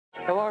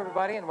Hello,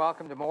 everybody, and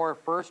welcome to more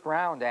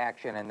first-round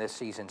action in this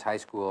season's high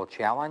school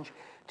challenge.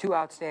 Two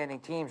outstanding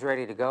teams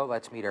ready to go.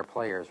 Let's meet our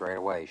players right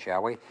away,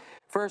 shall we?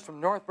 First, from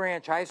North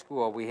Branch High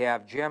School, we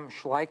have Jim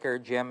Schleicher.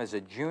 Jim is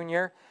a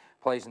junior,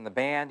 plays in the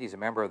band. He's a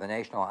member of the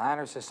National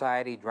Honor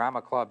Society,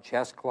 Drama Club,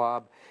 Chess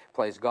Club,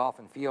 plays golf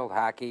and field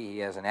hockey. He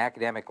has an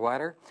academic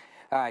letter.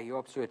 He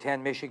hopes to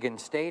attend Michigan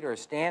State or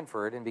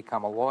Stanford and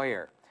become a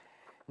lawyer.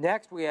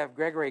 Next, we have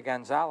Gregory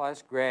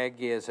Gonzalez. Greg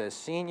is a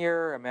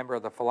senior, a member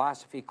of the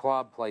Philosophy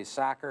Club, plays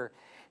soccer.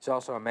 He's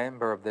also a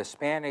member of the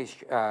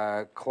Spanish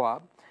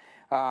Club.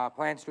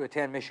 Plans to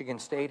attend Michigan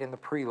State in the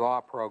pre-law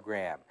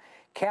program.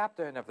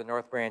 Captain of the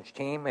North Branch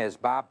team is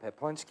Bob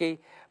Peplinski.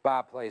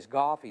 Bob plays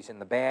golf. He's in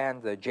the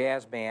band, the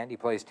jazz band. He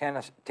plays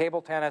tennis,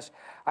 table tennis,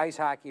 ice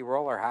hockey,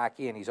 roller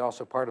hockey, and he's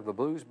also part of the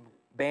blues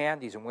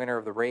band. He's a winner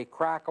of the Ray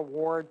Kroc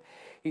Award.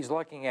 He's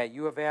looking at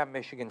U of M,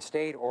 Michigan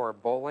State, or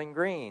Bowling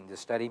Green to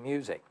study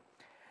music.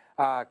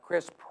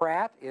 Chris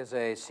Pratt is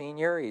a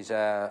senior. He's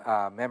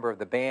a member of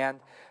the band,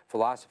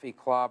 Philosophy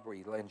Club, where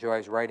he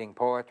enjoys writing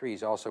poetry.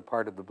 He's also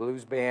part of the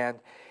blues band.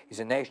 He's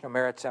a National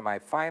Merit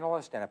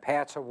semifinalist and a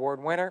Pats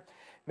Award winner.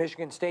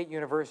 Michigan State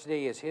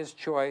University is his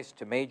choice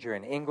to major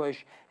in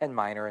English and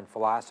minor in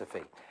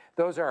philosophy.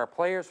 Those are our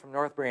players from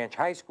North Branch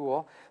High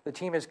School. The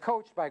team is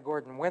coached by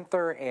Gordon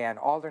Winther, and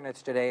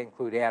alternates today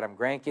include Adam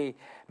Granke,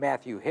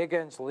 Matthew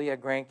Higgins, Leah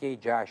Granke,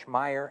 Josh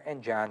Meyer,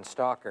 and John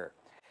Stalker.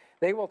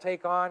 They will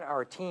take on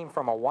our team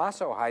from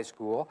Owosso High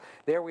School.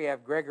 There we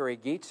have Gregory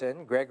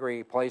Gietzen.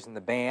 Gregory plays in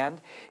the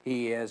band.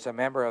 He is a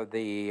member of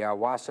the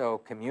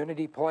Owosso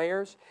Community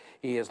Players.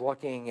 He is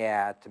looking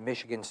at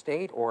Michigan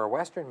State or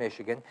Western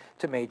Michigan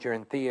to major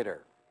in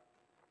theater.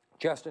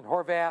 Justin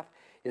Horvath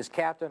is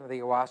captain of the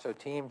Owosso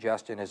team.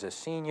 Justin is a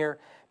senior,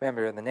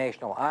 member of the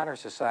National Honor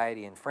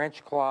Society and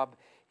French Club.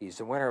 He's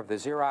the winner of the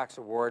Xerox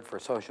Award for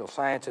Social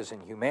Sciences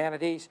and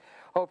Humanities.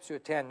 Hopes to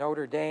attend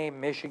Notre Dame,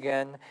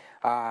 Michigan,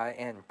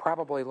 and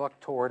probably look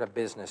toward a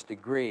business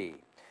degree.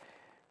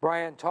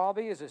 Brian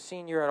Talby is a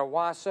senior at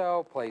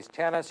Owosso, plays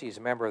tennis. He's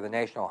a member of the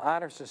National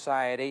Honor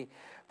Society,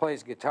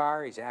 plays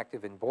guitar. He's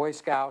active in Boy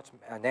Scouts,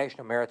 a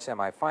National Merit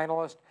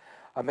semifinalist,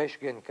 a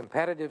Michigan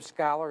Competitive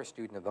Scholar,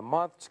 Student of the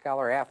Month,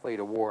 Scholar Athlete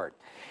Award.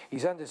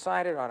 He's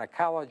undecided on a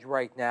college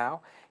right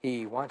now.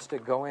 He wants to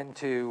go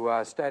into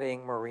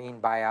studying marine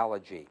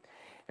biology.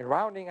 And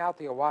rounding out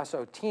the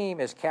Owosso team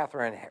is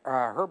Catherine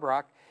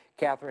Herbruck.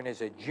 Catherine is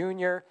a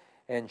junior,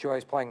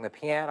 enjoys playing the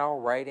piano,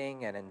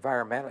 writing, and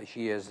environmental.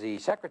 She is the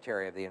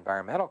secretary of the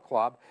Environmental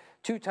Club,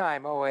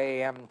 two-time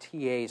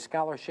OAMTA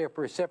scholarship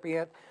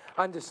recipient,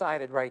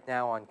 undecided right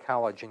now on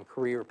college and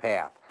career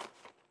path.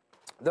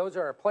 Those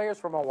are our players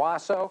from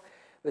Owosso.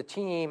 The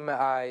team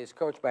is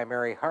coached by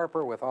Mary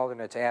Harper with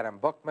alternates Adam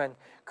Bookman,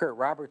 Kurt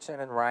Robertson,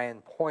 and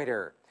Ryan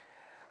Pointer.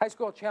 High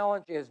School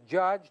Challenge is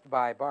judged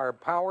by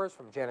Barb Powers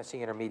from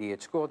Genesee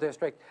Intermediate School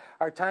District.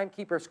 Our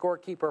timekeeper,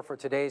 scorekeeper for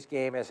today's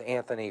game is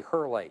Anthony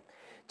Hurley.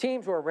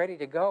 Teams who are ready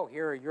to go,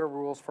 here are your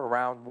rules for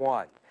round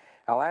one.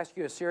 I'll ask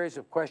you a series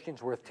of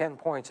questions worth 10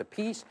 points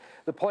apiece.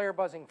 The player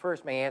buzzing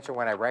first may answer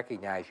when I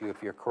recognize you.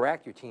 If you're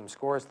correct, your team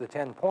scores the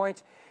 10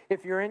 points.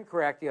 If you're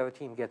incorrect, the other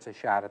team gets a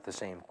shot at the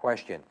same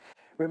question.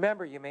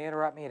 Remember, you may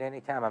interrupt me at any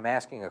time I'm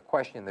asking a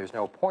question. There's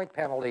no point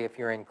penalty if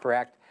you're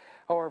incorrect.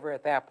 However,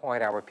 at that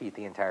point, I'll repeat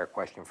the entire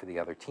question for the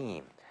other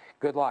team.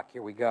 Good luck.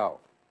 Here we go.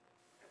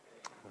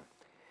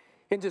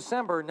 In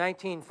December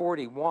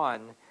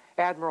 1941,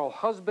 Admiral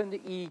Husband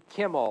E.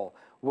 Kimmel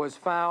was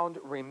found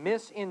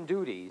remiss in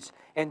duties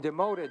and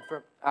demoted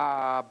from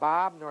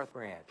Bob, North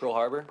Branch. Pearl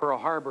Harbor? Pearl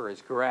Harbor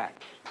is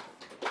correct.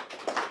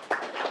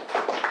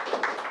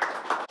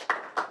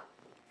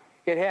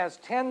 It has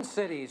 10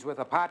 cities with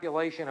a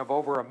population of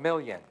over 1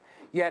 million,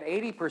 yet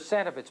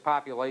 80% of its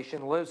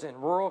population lives in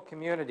rural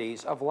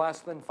communities of less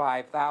than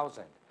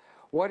 5,000.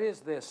 What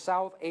is this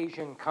South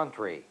Asian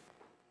country?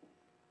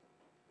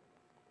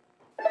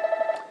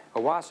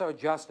 Owosso,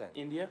 Justin.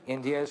 India?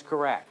 India is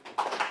correct.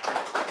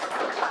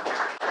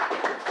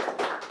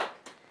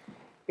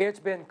 It's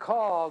been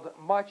called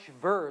much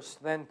verse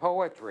than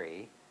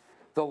poetry,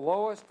 the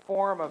lowest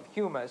form of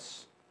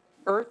humus,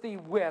 earthy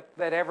wit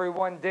that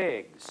everyone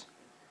digs.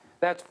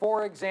 That's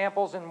 4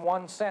 examples in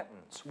one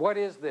sentence. What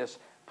is this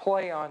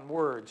play on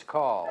words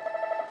called?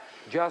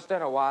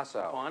 Justin,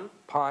 Owosso. Pun?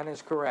 Pun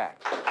is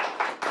correct.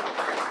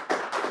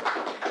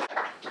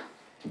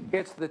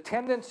 It's the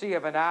tendency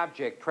of an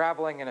object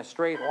traveling in a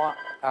straight line.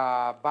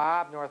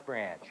 Bob, North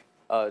Branch.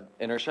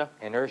 Inertia?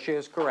 Inertia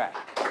is correct.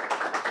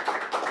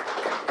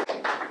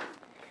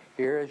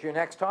 Here is your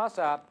next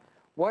toss-up.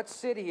 What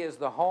city is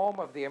the home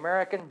of the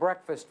American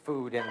breakfast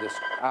food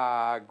industry?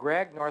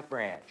 Greg, North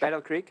Branch.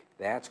 Battle Creek?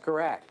 That's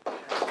correct.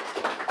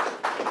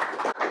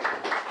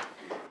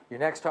 Your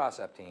next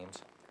toss-up, teams.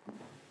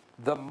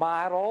 The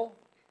model,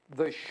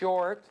 the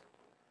short,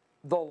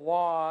 the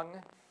long,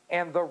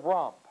 and the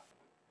rump.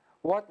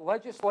 What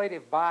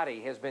legislative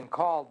body has been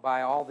called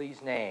by all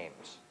these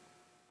names?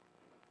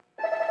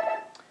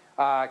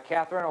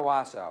 Catherine,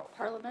 Owosso.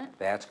 Parliament.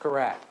 That's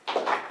correct.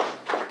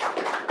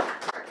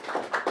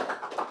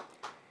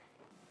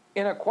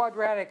 In a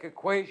quadratic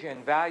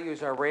equation,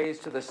 values are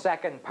raised to the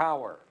second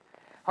power.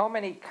 How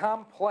many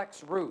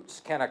complex roots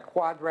can a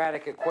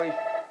quadratic equation...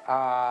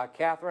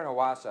 Catherine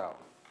Owosso.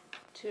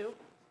 2.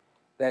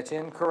 That's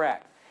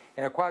incorrect.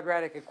 In a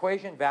quadratic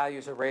equation,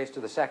 values are raised to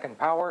the second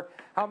power.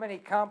 How many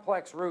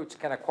complex roots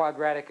can a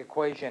quadratic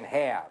equation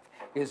have?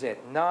 Is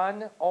it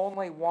none,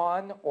 only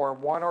one, or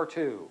 1 or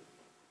 2?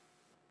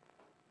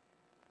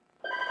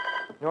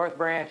 North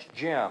Branch,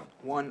 Jim.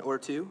 1 or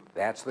 2.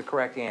 That's the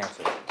correct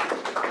answer.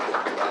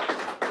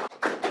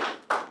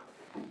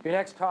 Your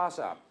next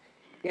toss-up.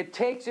 It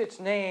takes its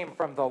name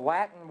from the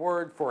Latin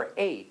word for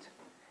 8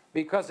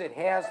 because it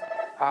has,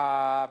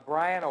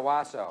 Brian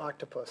Owosso.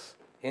 Octopus.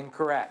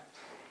 Incorrect.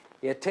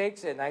 It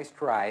takes it, nice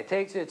try. It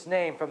takes its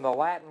name from the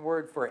Latin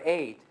word for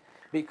 8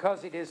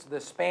 because it is the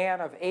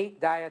span of 8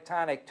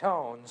 diatonic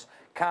tones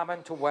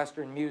common to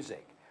Western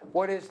music.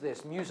 What is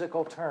this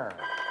musical term?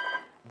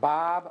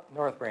 Bob,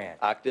 North Branch.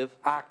 Octave.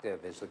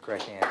 Octave is the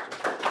correct answer.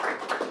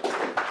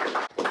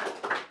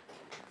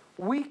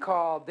 We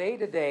call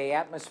day-to-day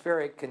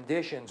atmospheric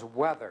conditions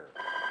weather.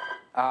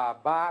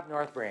 Bob,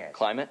 North Branch.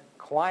 Climate.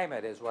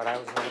 Climate is what I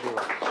was going to do.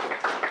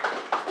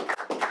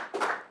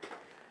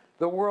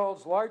 The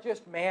world's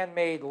largest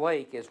man-made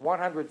lake is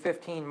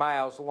 115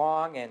 miles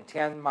long and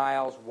 10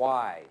 miles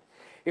wide.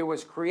 It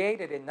was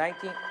created in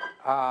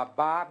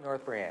Bob,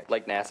 North Branch.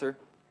 Lake Nasser.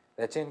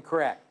 That's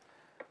incorrect.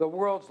 The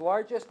world's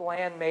largest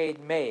land-made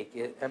lake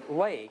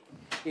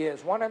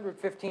is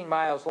 115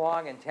 miles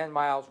long and 10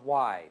 miles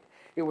wide.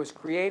 It was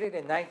created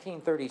in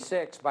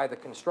 1936 by the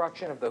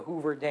construction of the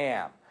Hoover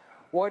Dam.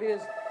 What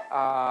is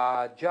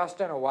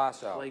Justin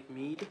Owosso? Lake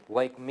Mead.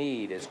 Lake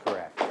Mead is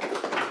correct.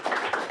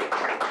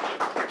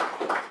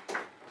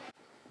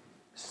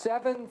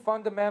 7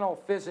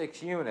 fundamental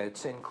physics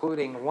units,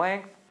 including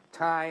length,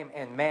 time,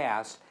 and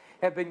mass,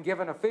 have been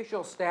given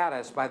official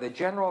status by the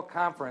General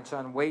Conference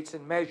on Weights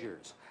and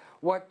Measures.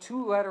 What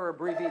 2-letter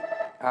abbreviation?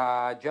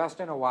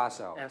 Justin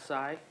Owosso.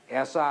 SI.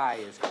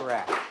 SI is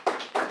correct.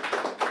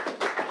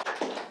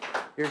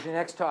 Here's your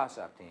next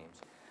toss-up,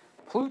 teams.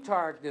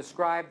 Plutarch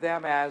described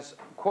them as,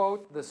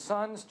 quote, the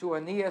sons to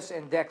Aeneas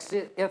and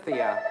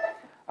Dexithea.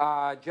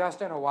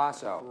 Justin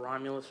Owosso.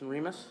 Romulus and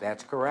Remus.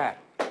 That's correct.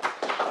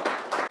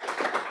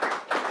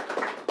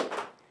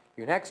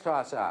 Your next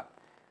toss-up.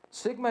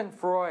 Sigmund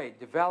Freud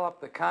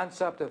developed the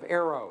concept of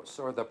eros,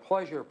 or the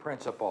pleasure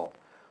principle.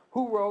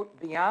 Who wrote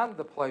Beyond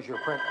the Pleasure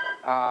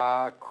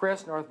Principle?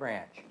 Chris, North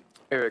Branch.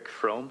 Eric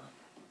Fromm.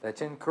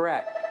 That's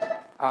incorrect.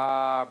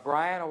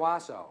 Brian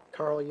Owosso.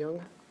 Carl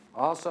Jung.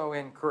 Also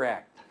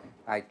incorrect.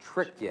 I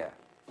tricked you.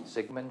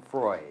 Sigmund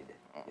Freud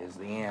is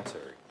the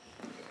answer.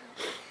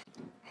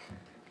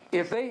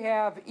 If they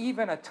have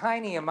even a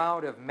tiny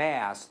amount of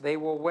mass, they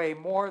will weigh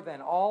more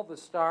than all the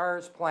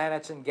stars,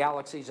 planets, and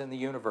galaxies in the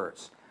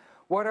universe.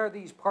 What are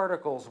these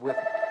particles with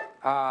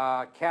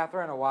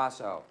Catherine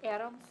Owosso?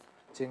 Atoms.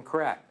 It's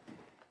incorrect.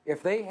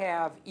 If they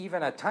have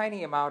even a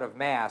tiny amount of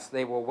mass,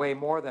 they will weigh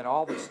more than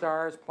all the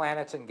stars,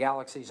 planets, and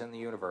galaxies in the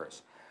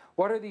universe.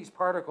 What are these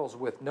particles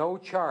with no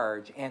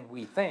charge and,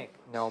 we think,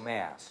 no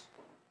mass?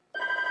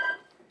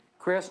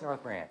 Chris,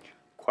 North Branch.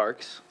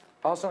 Quarks.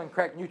 Also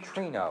incorrect.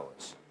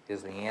 Neutrinos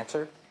is the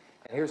answer.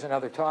 And here's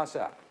another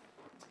toss-up.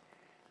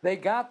 They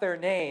got their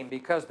name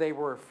because they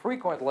were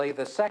frequently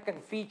the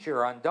second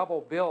feature on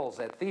double bills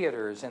at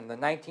theaters in the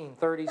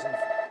 1930s and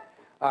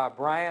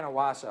Brian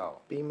Owosso.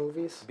 B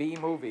movies. B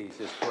movies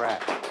is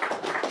correct.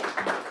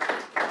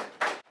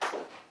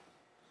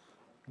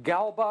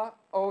 Galba,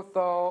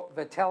 Otho,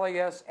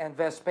 Vitellius, and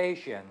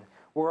Vespasian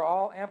were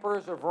all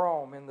emperors of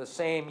Rome in the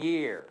same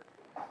year.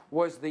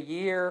 Was the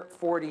year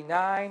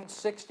 49,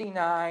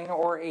 69,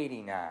 or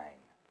 89?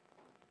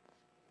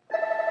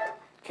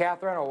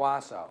 Catherine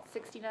Owosso.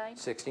 69.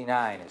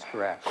 69 is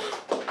correct.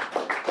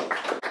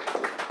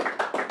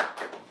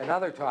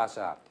 Another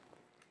toss-up.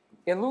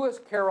 In Lewis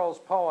Carroll's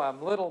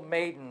poem, Little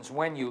Maidens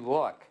When You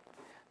Look,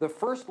 the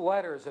first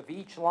letters of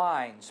each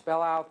line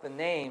spell out the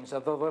names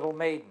of the little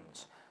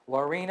maidens,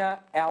 Lorena,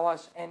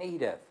 Alice, and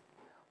Edith.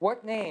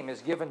 What name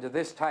is given to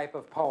this type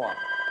of poem?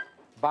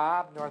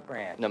 Bob, North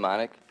Branch.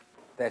 Mnemonic.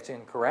 That's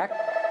incorrect.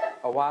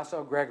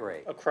 Owosso,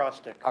 Gregory.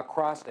 Acrostic.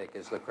 Acrostic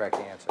is the correct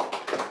answer.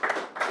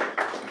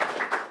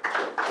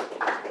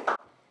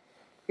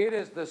 It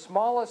is the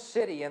smallest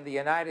city in the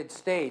United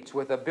States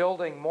with a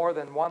building more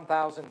than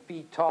 1,000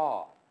 feet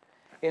tall.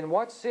 In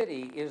what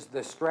city is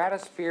the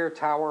Stratosphere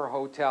Tower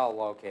Hotel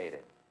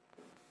located?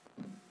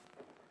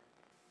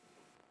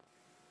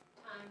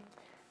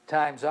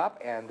 Time's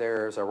up, and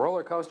there's a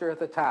roller coaster at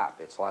the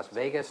top. It's Las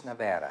Vegas,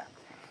 Nevada.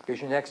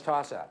 Here's your next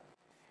toss-up.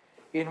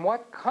 In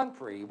what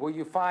country will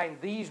you find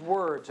these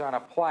words on a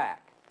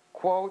plaque?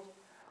 Quote,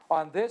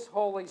 on this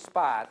holy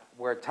spot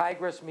where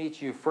Tigris meets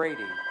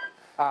Euphrates.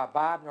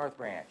 Bob, North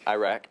Branch.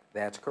 Iraq.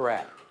 That's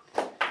correct.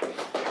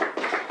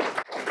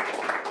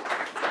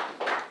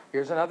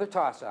 Here's another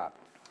toss-up.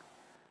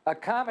 A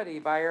comedy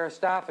by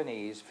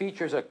Aristophanes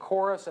features a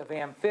chorus of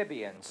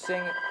amphibians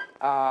singing.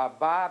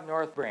 Bob,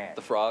 North Branch.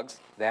 The Frogs.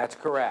 That's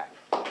correct.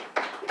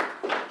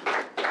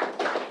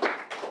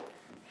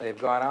 They've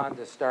gone on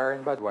to star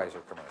in Budweiser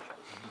commercials.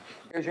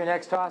 Here's your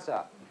next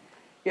toss-up.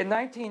 In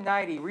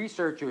 1990,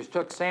 researchers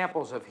took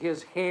samples of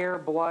his hair,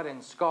 blood,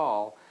 and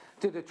skull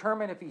to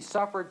determine if he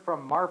suffered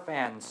from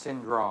Marfan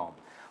syndrome,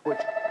 which,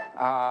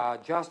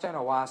 Justin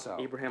Owosso.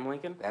 Abraham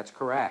Lincoln. That's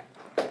correct.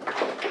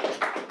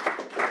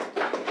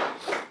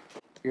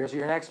 Here's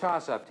your next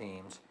toss-up,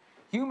 teams.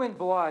 Human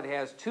blood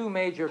has two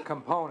major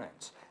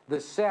components, the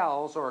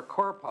cells, or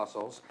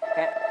corpuscles.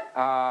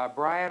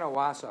 Brian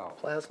Owosso.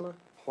 Plasma?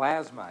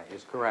 Plasma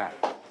is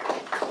correct.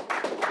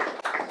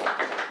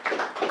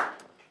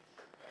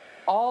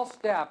 All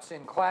steps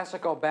in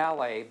classical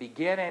ballet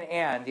begin and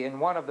end in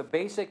one of the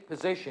basic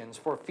positions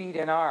for feet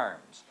and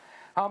arms.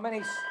 How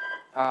many,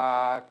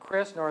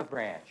 Chris North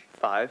Branch?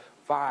 5.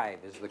 5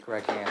 is the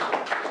correct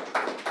answer.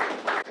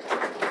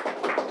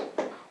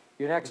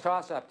 Your next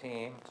toss-up,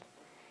 team.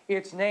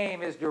 Its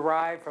name is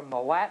derived from the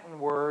Latin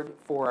word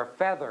for a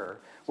feather,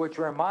 which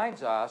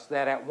reminds us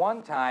that at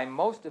one time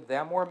most of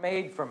them were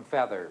made from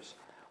feathers.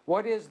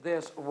 What is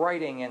this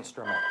writing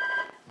instrument?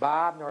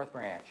 Bob North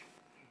Branch.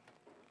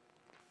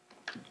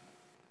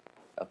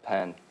 A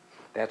pen.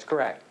 That's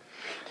correct.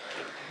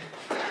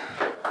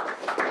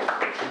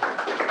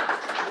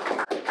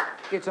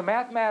 It's a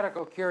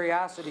mathematical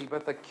curiosity,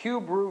 but the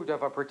cube root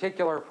of a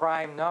particular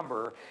prime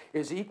number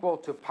is equal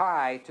to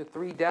pi to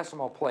 3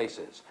 decimal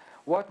places.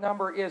 What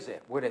number is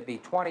it? Would it be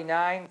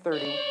 29,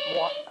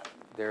 31?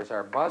 There's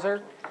our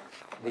buzzer.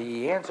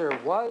 The answer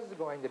was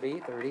going to be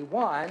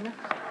 31,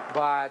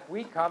 but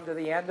we come to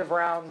the end of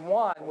round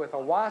 1 with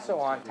Owosso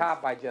on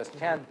top by just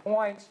 10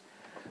 points.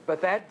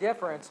 But that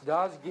difference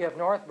does give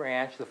North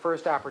Branch the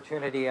first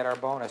opportunity at our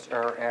bonus,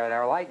 or at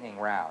our lightning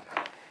round.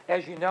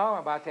 As you know,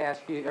 I'm about to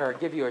ask you, or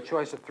give you a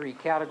choice of 3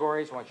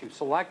 categories. Once you've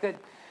selected,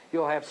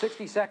 you'll have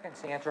 60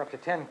 seconds to answer up to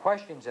 10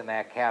 questions in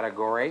that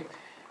category.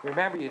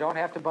 Remember, you don't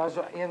have to buzz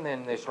in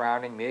this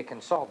round and may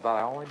consult, but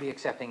I'll only be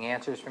accepting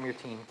answers from your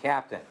team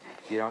captain.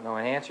 If you don't know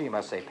an answer, you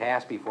must say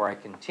pass before I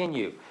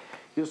continue.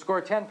 You'll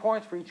score 10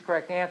 points for each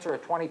correct answer, a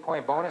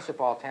 20-point bonus if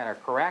all 10 are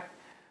correct.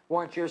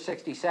 Once your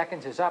 60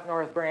 seconds is up,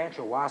 North Branch,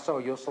 Owosso,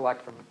 you'll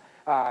select from,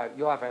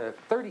 you'll have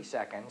 30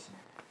 seconds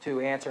to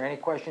answer any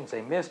questions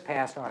they missed,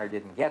 passed on, or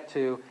didn't get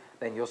to.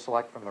 Then you'll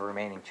select from the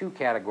remaining 2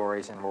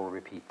 categories, and we'll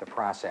repeat the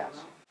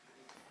process.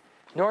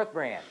 North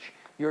Branch,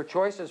 your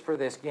choices for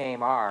this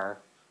game are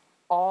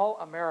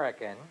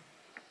All-American,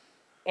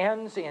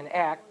 ends in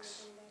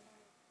X,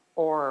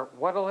 or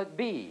what'll it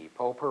be,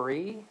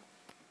 potpourri?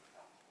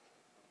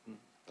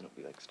 It'll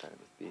be like started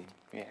with B.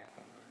 Yeah.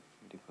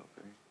 Do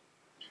potpourri.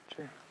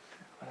 Sure.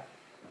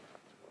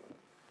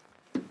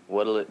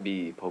 What'll it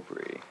be,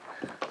 potpourri?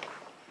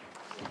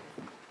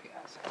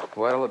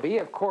 What'll it be?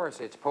 Of course,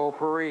 it's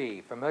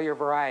potpourri. Familiar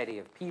variety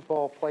of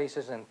people,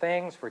 places, and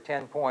things for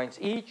 10 points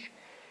each.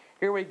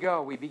 Here we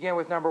go. We begin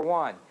with number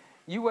 1.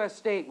 U.S.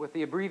 state with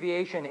the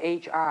abbreviation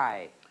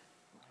HI.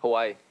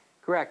 Hawaii.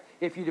 Correct.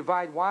 If you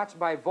divide watts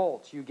by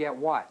volts, you get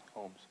what?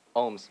 Ohms.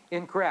 Ohms.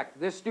 Incorrect.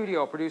 This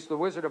studio produced The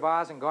Wizard of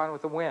Oz and Gone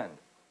with the Wind.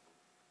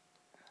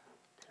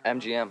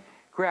 MGM.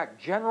 Correct.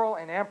 General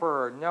and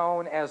emperor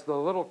known as the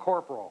Little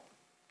Corporal.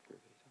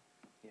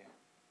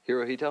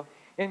 Hirohito.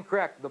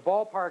 Incorrect. The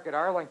ballpark at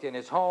Arlington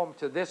is home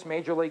to this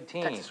major league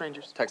team. Texas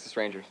Rangers. Texas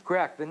Rangers.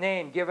 Correct. The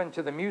name given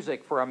to the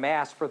music for a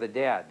mass for the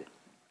dead.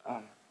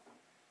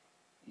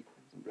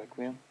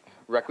 Requiem.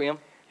 Requiem.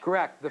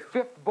 Correct. The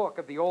 5th book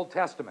of the Old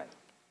Testament.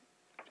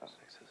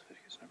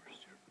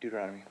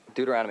 Deuteronomy.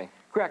 Deuteronomy.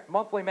 Correct.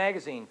 Monthly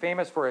magazine,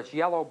 famous for its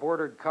yellow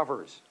bordered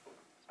covers.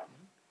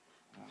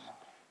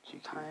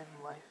 Time,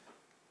 life.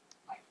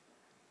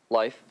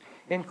 Life.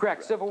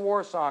 Incorrect. Civil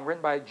War song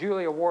written by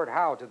Julia Ward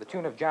Howe to the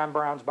tune of John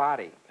Brown's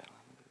Body.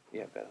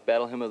 Yeah,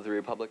 Battle Hymn of the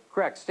Republic.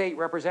 Correct. State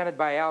represented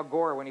by Al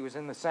Gore when he was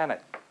in the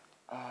Senate.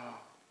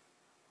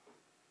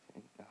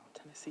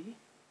 Tennessee?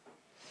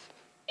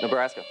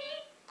 Nebraska.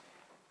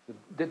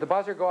 Did the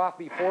buzzer go off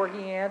before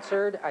he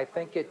answered? I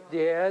think it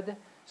did.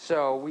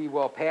 So we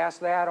will pass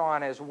that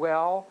on as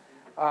well.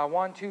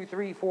 1, 2,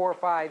 3, 4,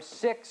 5,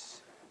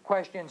 6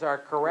 questions are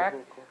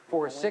correct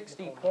for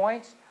 60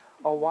 points.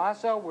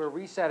 Owosso, we're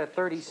reset at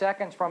 30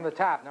 seconds from the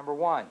top. Number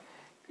 1,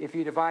 if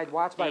you divide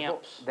watts by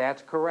volts,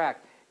 that's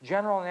correct.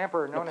 General and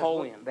emperor known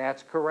Napoleon. as,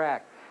 that's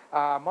correct.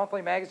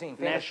 Monthly magazine,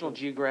 famous, National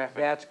Geographic.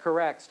 that's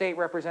correct. State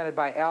represented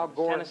by Al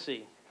Gore.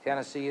 Tennessee.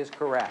 Tennessee is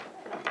correct.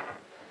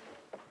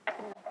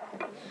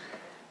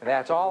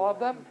 That's all of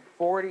them.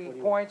 40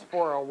 points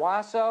for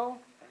Owosso.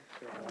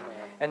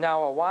 And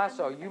now,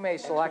 Owosso, you may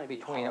select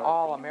between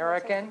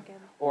All-American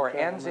or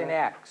ends in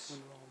X.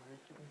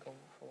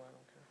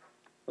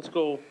 Let's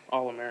go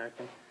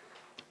All-American.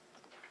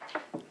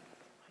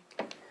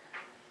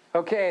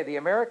 Okay, the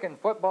American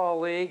Football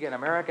League and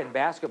American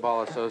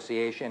Basketball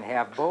Association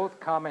have both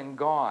come and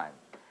gone.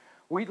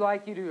 We'd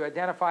like you to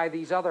identify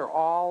these other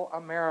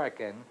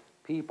All-American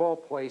people,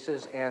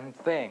 places, and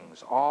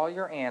things. All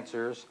your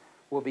answers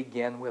will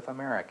begin with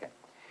American.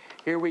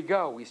 Here we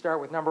go. We start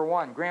with number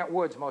 1, Grant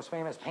Wood's most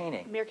famous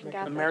painting. American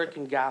Gothic.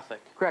 American Gothic.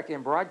 Correct.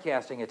 In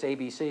broadcasting, it's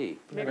ABC.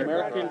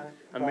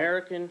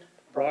 American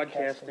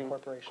Broadcasting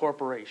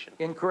Corporation.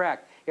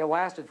 Incorrect. It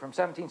lasted from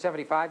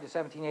 1775 to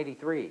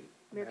 1783.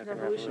 American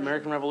Revolution.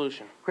 American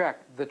Revolution.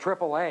 Correct. The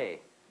AAA.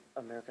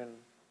 American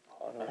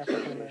Auto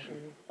African Association.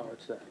 American. Oh,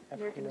 it's that.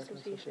 American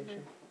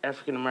Association.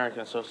 African American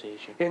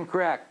Association.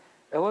 Incorrect.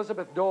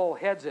 Elizabeth Dole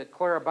heads it.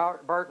 Clara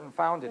Barton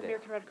founded it.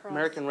 American Red Cross.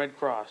 American Red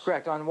Cross.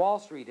 Correct. On Wall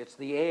Street, it's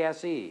the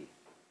ASE.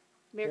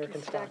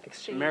 American Stock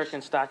Exchange.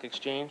 American Stock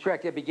Exchange.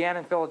 Correct. It began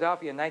in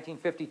Philadelphia in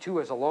 1952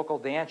 as a local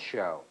dance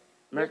show.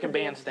 American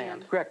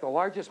Bandstand. Correct. The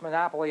largest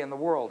monopoly in the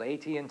world,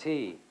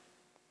 AT&T.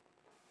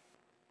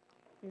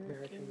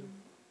 American.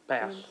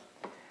 Pass.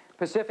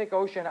 Pacific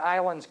Ocean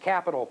Islands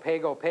capital,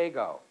 Pago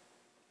Pago.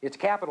 Its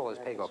capital is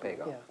Pago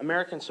Pago. Yeah.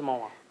 American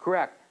Samoa.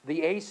 Correct.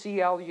 The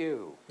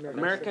ACLU.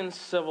 American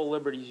Civil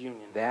Liberties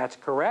Union. That's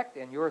correct,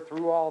 and you're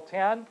through all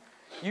 10.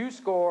 You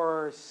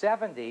score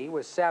 70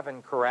 with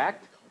 7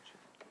 correct.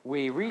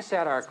 We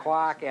reset our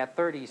clock at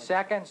 30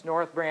 seconds.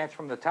 North Branch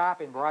from the top.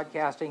 In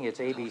broadcasting, it's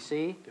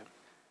ABC.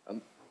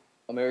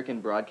 American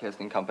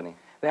Broadcasting Company.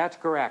 That's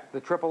correct. The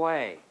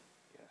AAA.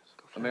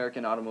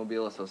 American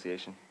Automobile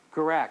Association.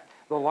 Correct.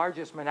 The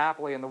largest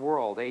monopoly in the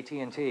world,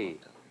 AT&T.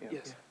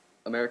 Yes.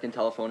 American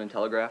Telephone and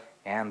Telegraph.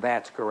 And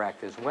that's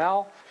correct as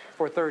well,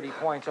 for 30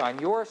 points on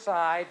your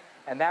side.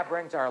 And that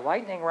brings our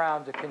lightning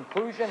round to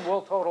conclusion.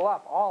 We'll total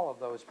up all of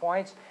those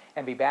points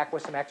and be back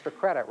with some extra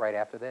credit right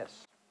after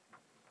this.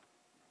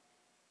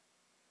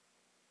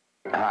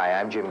 Hi,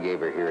 I'm Jim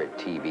Gaber here at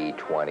TV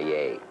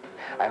 28.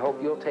 I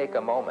hope you'll take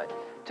a moment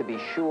to be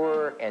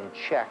sure and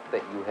check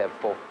that you have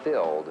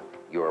fulfilled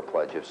your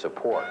pledge of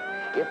support.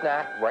 If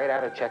not, write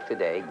out a check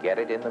today, get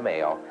it in the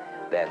mail,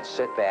 then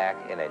sit back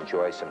and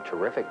enjoy some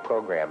terrific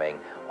programming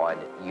on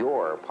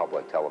your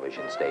public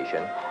television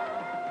station,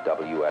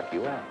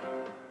 WFUM.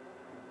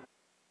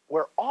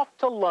 We're off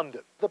to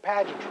London, the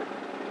pageantry.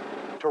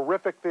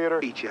 Terrific theater,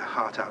 Eat your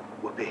heart out,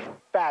 Whoopi.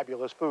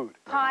 fabulous food.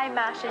 Pie,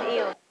 mash, and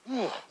eel.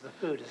 The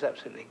food is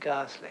absolutely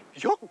ghastly.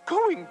 You're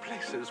going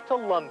places To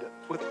London.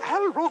 with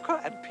Al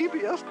Roker and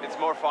PBS. It's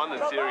more fun than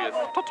serious.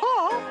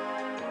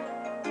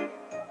 Ta-ta!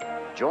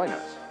 Join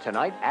us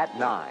tonight at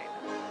 9.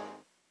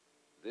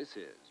 This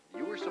is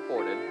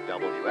viewer-supported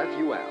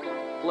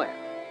WFUM, Flint.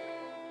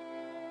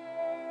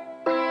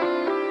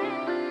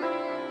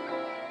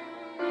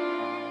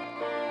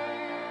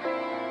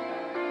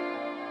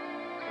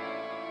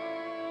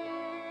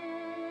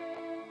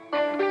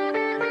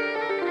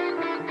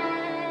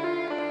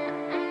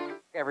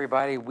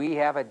 Everybody, we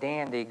have a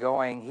dandy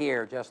going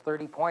here. Just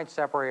 30 points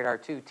separate our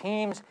two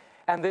teams,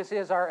 and this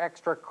is our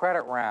extra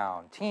credit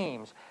round.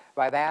 Teams,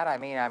 by that I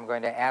mean I'm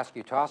going to ask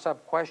you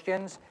toss-up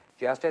questions,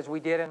 just as we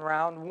did in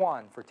round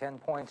 1 for 10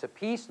 points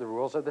apiece. The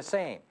rules are the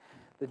same.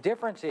 The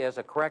difference is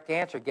a correct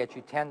answer gets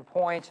you 10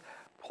 points,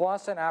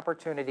 plus an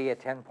opportunity at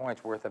 10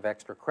 points worth of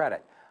extra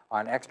credit.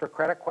 On extra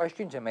credit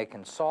questions, you may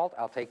consult.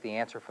 I'll take the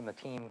answer from the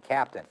team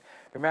captain.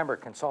 Remember,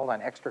 consult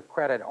on extra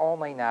credit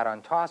only, not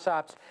on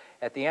toss-ups.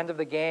 At the end of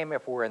the game,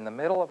 if we're in the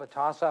middle of a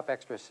toss-up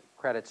extra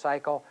credit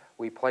cycle,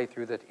 we play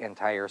through the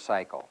entire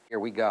cycle. Here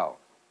we go.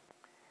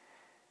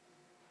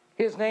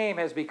 His name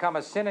has become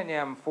a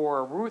synonym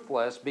for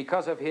ruthless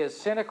because of his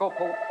cynical...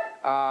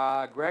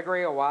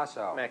 Gregory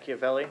Owosso.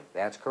 Machiavelli.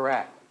 That's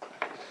correct.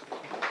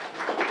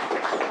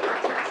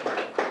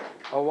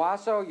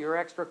 Owosso, your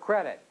extra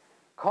credit.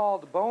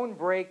 Called bone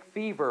break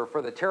fever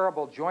for the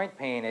terrible joint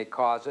pain it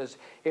causes,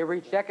 it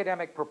reached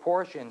epidemic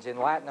proportions in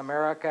Latin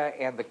America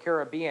and the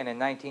Caribbean in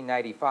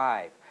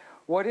 1995.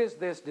 What is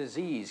this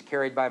disease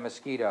carried by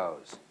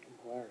mosquitoes?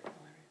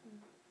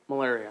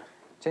 Malaria.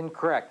 It's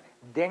incorrect.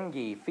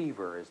 Dengue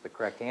fever is the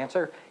correct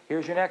answer.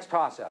 Here's your next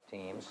toss-up,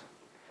 teams.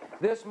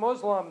 This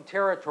Muslim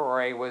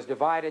territory was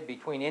divided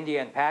between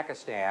India and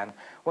Pakistan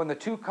when the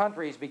two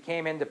countries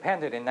became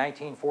independent in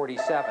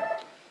 1947.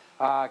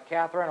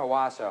 Catherine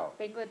Owosso.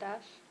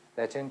 Bangladesh.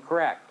 That's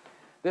incorrect.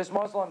 This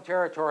Muslim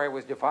territory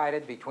was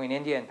divided between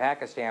India and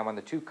Pakistan when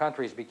the two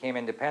countries became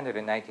independent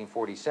in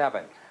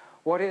 1947.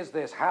 What is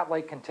this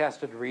hotly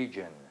contested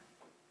region?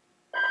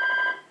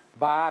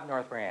 Bob,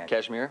 North Branch.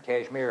 Kashmir.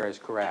 Kashmir is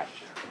correct.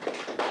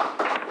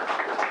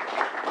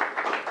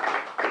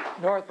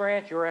 North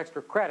Branch, your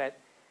extra credit.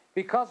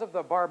 Because of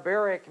the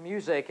barbaric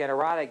music and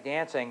erotic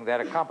dancing that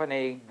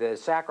accompanied the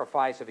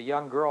sacrifice of a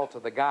young girl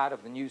to the god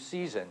of the new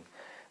season,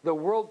 the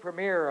world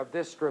premiere of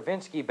this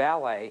Stravinsky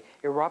ballet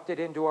erupted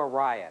into a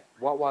riot.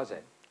 What was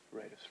it?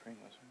 Rite of Spring,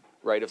 wasn't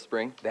it? Rite of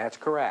Spring. That's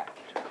correct.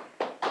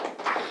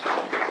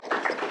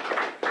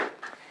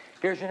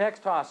 Here's your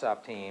next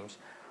toss-up, teams.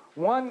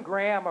 1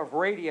 gram of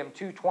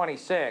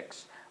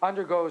radium-226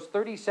 undergoes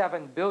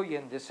 37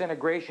 billion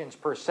disintegrations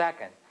per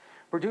second,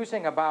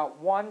 producing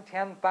about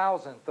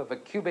 1/10,000th of a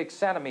cubic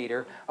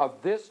centimeter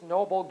of this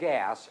noble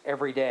gas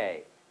every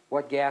day.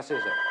 What gas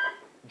is it?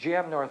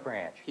 Jim, North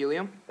Branch.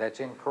 Helium. That's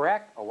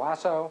incorrect.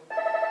 Owosso.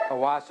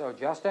 Owosso,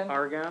 Justin.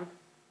 Argon.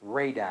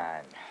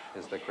 Radon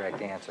is the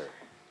correct answer.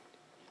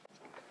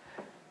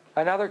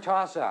 Another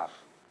toss-up.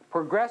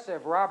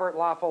 Progressive Robert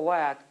La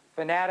Follette,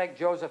 fanatic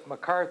Joseph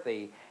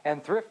McCarthy,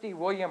 and thrifty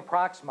William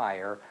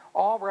Proxmire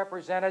all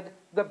represented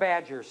the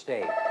Badger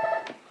State.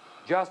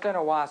 Justin,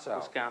 Owosso.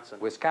 Wisconsin.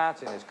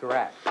 Wisconsin is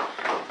correct.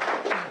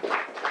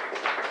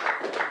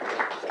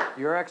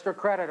 Your extra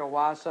credit,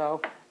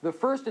 Owosso. The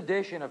first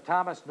edition of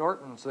Thomas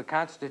Norton's The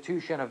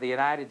Constitution of the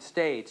United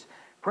States,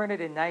 printed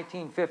in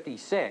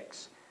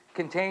 1956,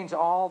 contains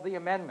all the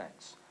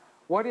amendments.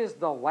 What is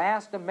the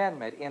last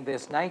amendment in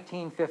this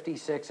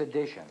 1956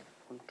 edition?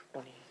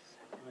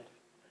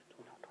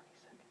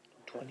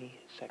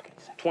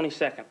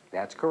 22nd.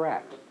 That's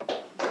correct.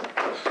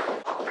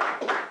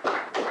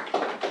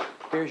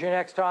 Here's your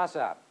next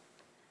toss-up.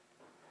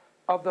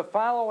 Of the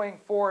following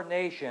four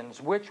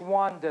nations, which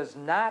one does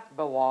not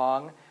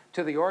belong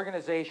to the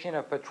Organization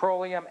of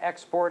Petroleum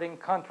Exporting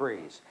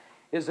Countries?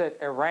 Is it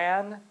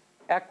Iran,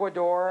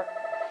 Ecuador,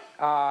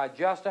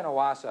 Justin,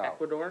 Owosso?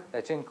 Ecuador.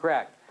 That's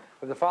incorrect.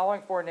 Of the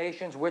following four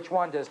nations, which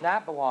one does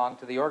not belong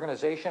to the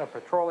Organization of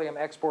Petroleum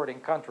Exporting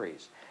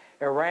Countries?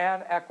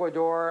 Iran,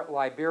 Ecuador,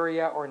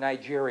 Liberia, or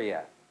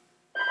Nigeria?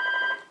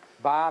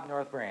 Bob,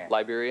 North Branch.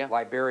 Liberia.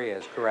 Liberia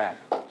is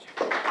correct.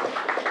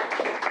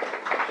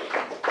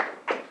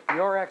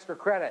 Your extra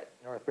credit,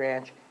 North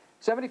Branch.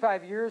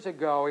 75 years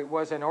ago, it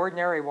was an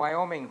ordinary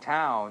Wyoming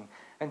town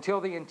until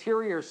the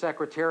Interior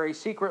Secretary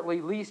secretly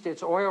leased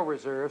its oil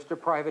reserves to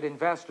private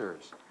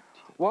investors.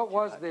 What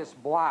was this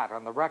blot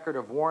on the record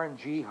of Warren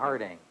G.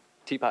 Harding?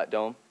 Teapot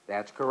Dome.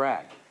 That's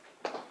correct.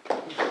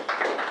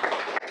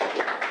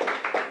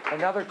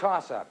 Another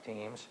toss-up,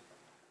 teams.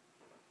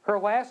 Her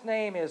last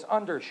name is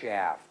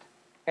Undershaft,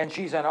 and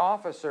she's an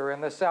officer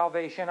in the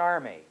Salvation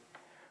Army.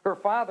 Her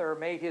father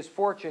made his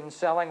fortune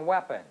selling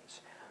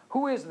weapons.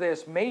 Who is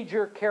this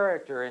major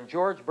character in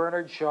George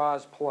Bernard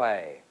Shaw's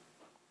play?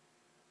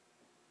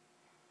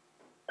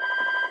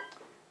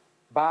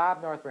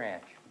 Bob, North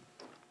Branch.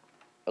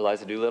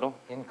 Eliza Doolittle.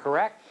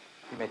 Incorrect.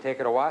 You may take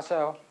it,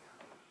 Owosso.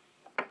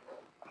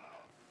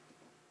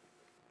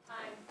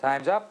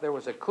 Time's up. There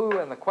was a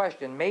clue in the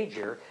question,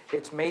 Major.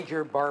 It's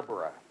Major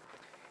Barbara.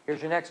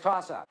 Here's your next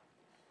toss-up.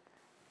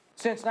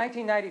 Since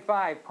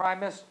 1995,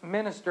 Prime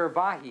Minister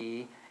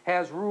Vahi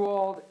has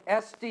ruled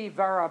Esti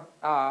Verbarik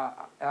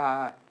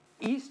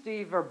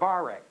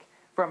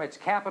from its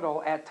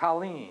capital at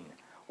Tallinn.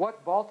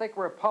 What Baltic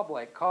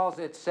republic calls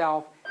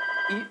itself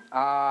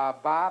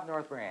Bob,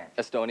 North Branch?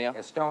 Estonia.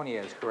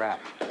 Estonia is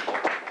correct.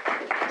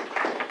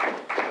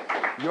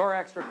 Your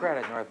extra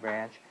credit, North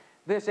Branch.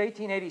 This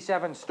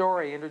 1887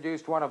 story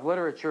introduced one of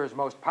literature's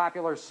most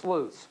popular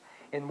sleuths.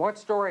 In what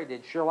story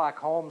did Sherlock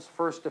Holmes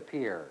first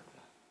appear?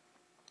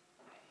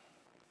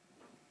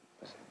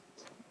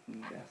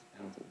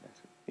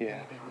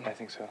 Yeah, I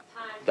think so.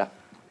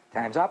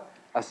 Time's up.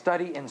 A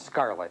Study in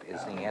Scarlet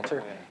is the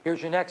answer.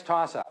 Here's your next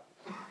toss-up.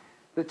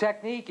 The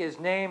technique is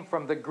named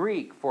from the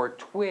Greek for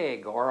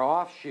twig or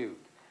offshoot.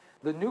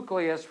 The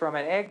nucleus from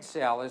an egg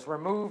cell is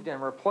removed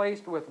and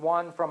replaced with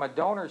one from a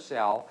donor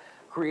cell,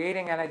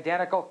 creating an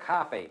identical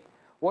copy.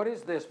 What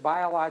is this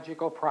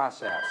biological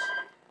process?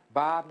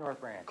 Bob, North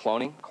Branch.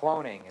 Cloning.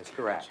 Cloning is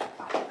correct.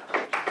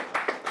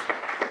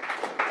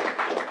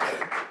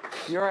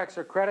 Your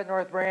extra credit,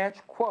 North Branch.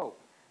 Quote,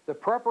 the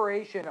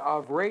preparation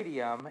of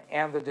radium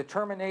and the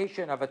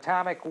determination of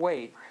atomic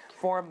weight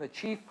form the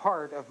chief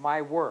part of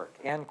my work,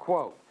 end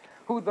quote.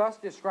 Who thus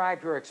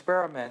described her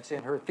experiments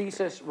in her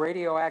thesis,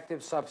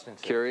 Radioactive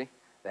Substances? Curie.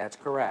 That's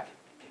correct.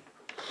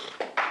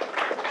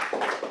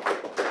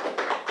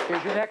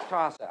 Here's your next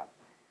toss-up.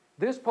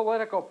 This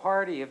political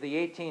party of the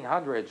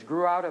 1800s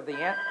grew out of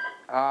the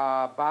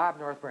Bob,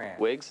 North Branch.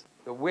 Whigs.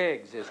 The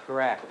Whigs is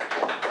correct.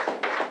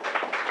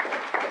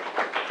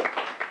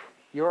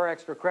 Your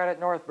extra credit,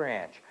 North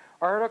Branch.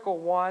 Article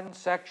 1,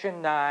 Section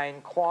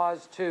 9,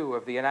 Clause 2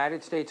 of the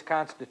United States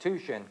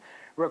Constitution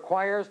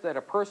requires that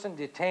a person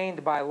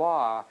detained by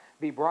law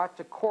be brought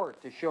to court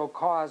to show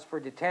cause for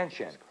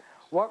detention.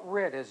 What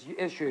writ is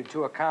issued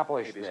to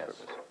accomplish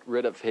this?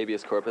 Writ of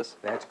habeas corpus.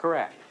 That's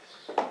correct.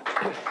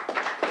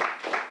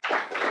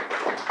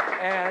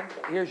 And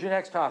here's your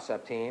next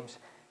toss-up, teams.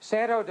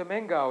 Santo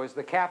Domingo is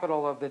the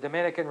capital of the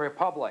Dominican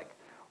Republic.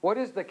 What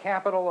is the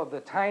capital of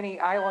the tiny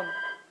island,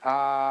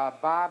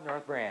 Bob,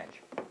 North Branch?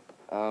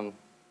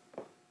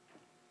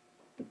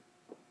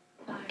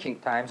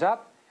 Time's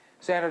up.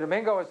 Santo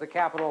Domingo is the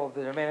capital of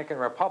the Dominican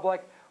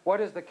Republic. What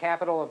is the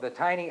capital of the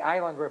tiny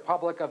island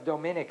Republic of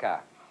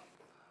Dominica?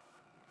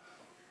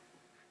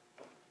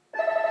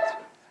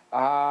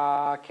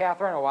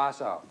 Catherine,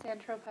 Owosso. San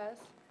Tropez.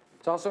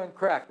 It's also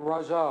incorrect.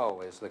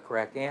 Roseau is the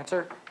correct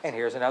answer. And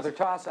here's another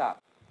toss-up.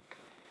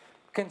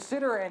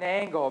 Consider an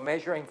angle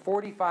measuring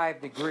 45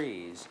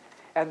 degrees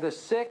and the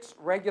 6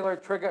 regular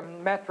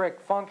trigonometric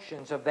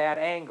functions of that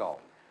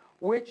angle.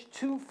 Which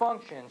two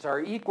functions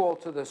are equal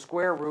to the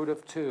square root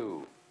of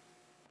 2?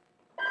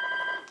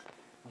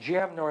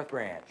 Jim, North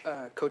Branch.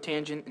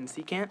 Cotangent and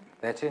secant.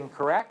 That's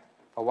incorrect.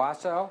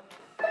 Owosso.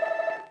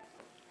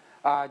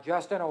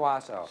 Justin,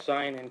 Owosso.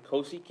 Sine and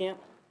cosecant.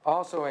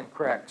 Also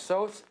incorrect.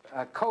 So,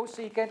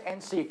 cosecant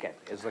and secant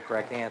is the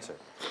correct answer.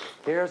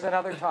 Here's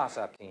another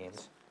toss-up,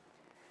 teams.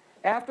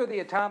 After the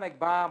atomic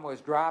bomb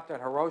was dropped on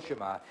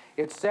Hiroshima,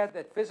 it's said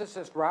that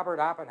physicist Robert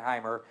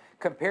Oppenheimer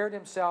compared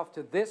himself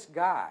to this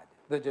god,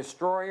 the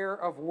destroyer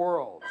of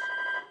worlds.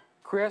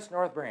 Chris,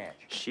 North Branch.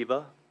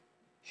 Shiva.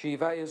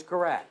 Shiva is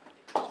correct.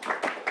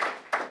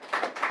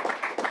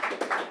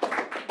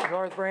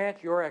 North Branch,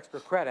 your extra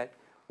credit.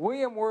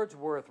 William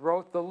Wordsworth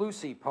wrote the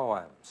Lucy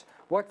poems.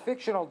 What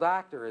fictional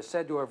doctor is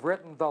said to have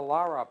written the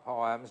Lara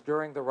poems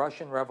during the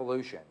Russian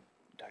Revolution?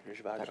 Dr.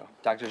 Zhivago.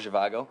 Dr.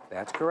 Zhivago.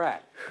 That's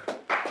correct.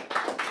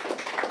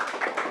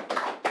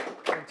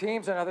 And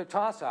teams, another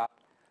toss-up.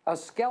 A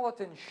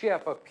skeleton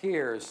ship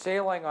appears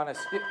sailing on a...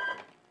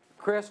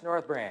 Chris,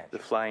 North Branch. The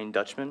Flying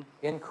Dutchman.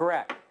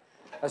 Incorrect.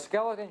 A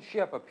skeleton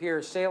ship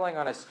appears sailing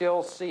on a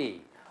still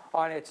sea.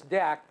 On its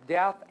deck,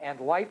 death and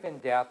life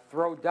and death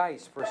throw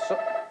dice for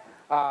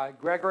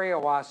Gregory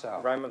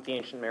Owosso. Rhyme of the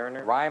Ancient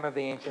Mariner. Rhyme of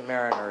the Ancient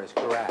Mariner is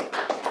correct.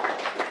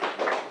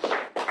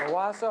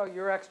 Owosso,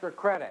 your extra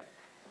credit.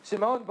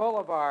 Simon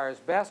Bolivar's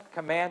best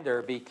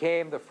commander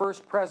became the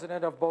first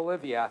president of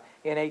Bolivia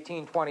in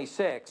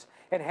 1826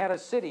 and had a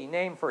city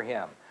named for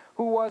him.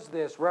 Who was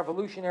this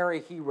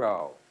revolutionary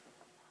hero?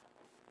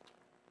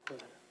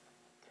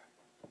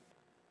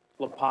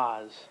 La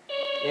Paz.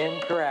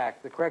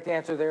 Incorrect. The correct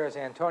answer there is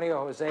Antonio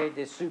Jose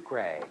de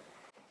Sucre.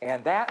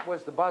 And that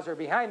was the buzzer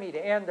behind me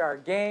to end our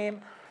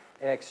game.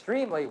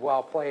 Extremely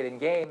well played in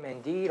game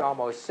indeed.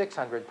 Almost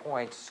 600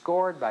 points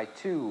scored by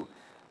two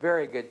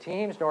very good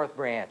teams. North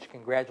Branch,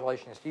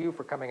 congratulations to you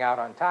for coming out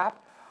on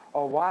top.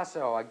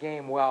 Owosso, a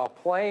game well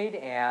played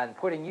and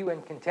putting you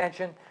in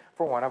contention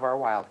for one of our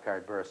wild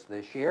card berths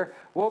this year.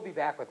 We'll be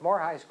back with more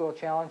High School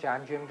Challenge.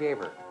 I'm Jim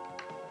Gaber.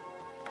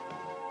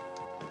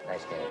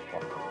 Nice game.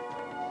 Thank you.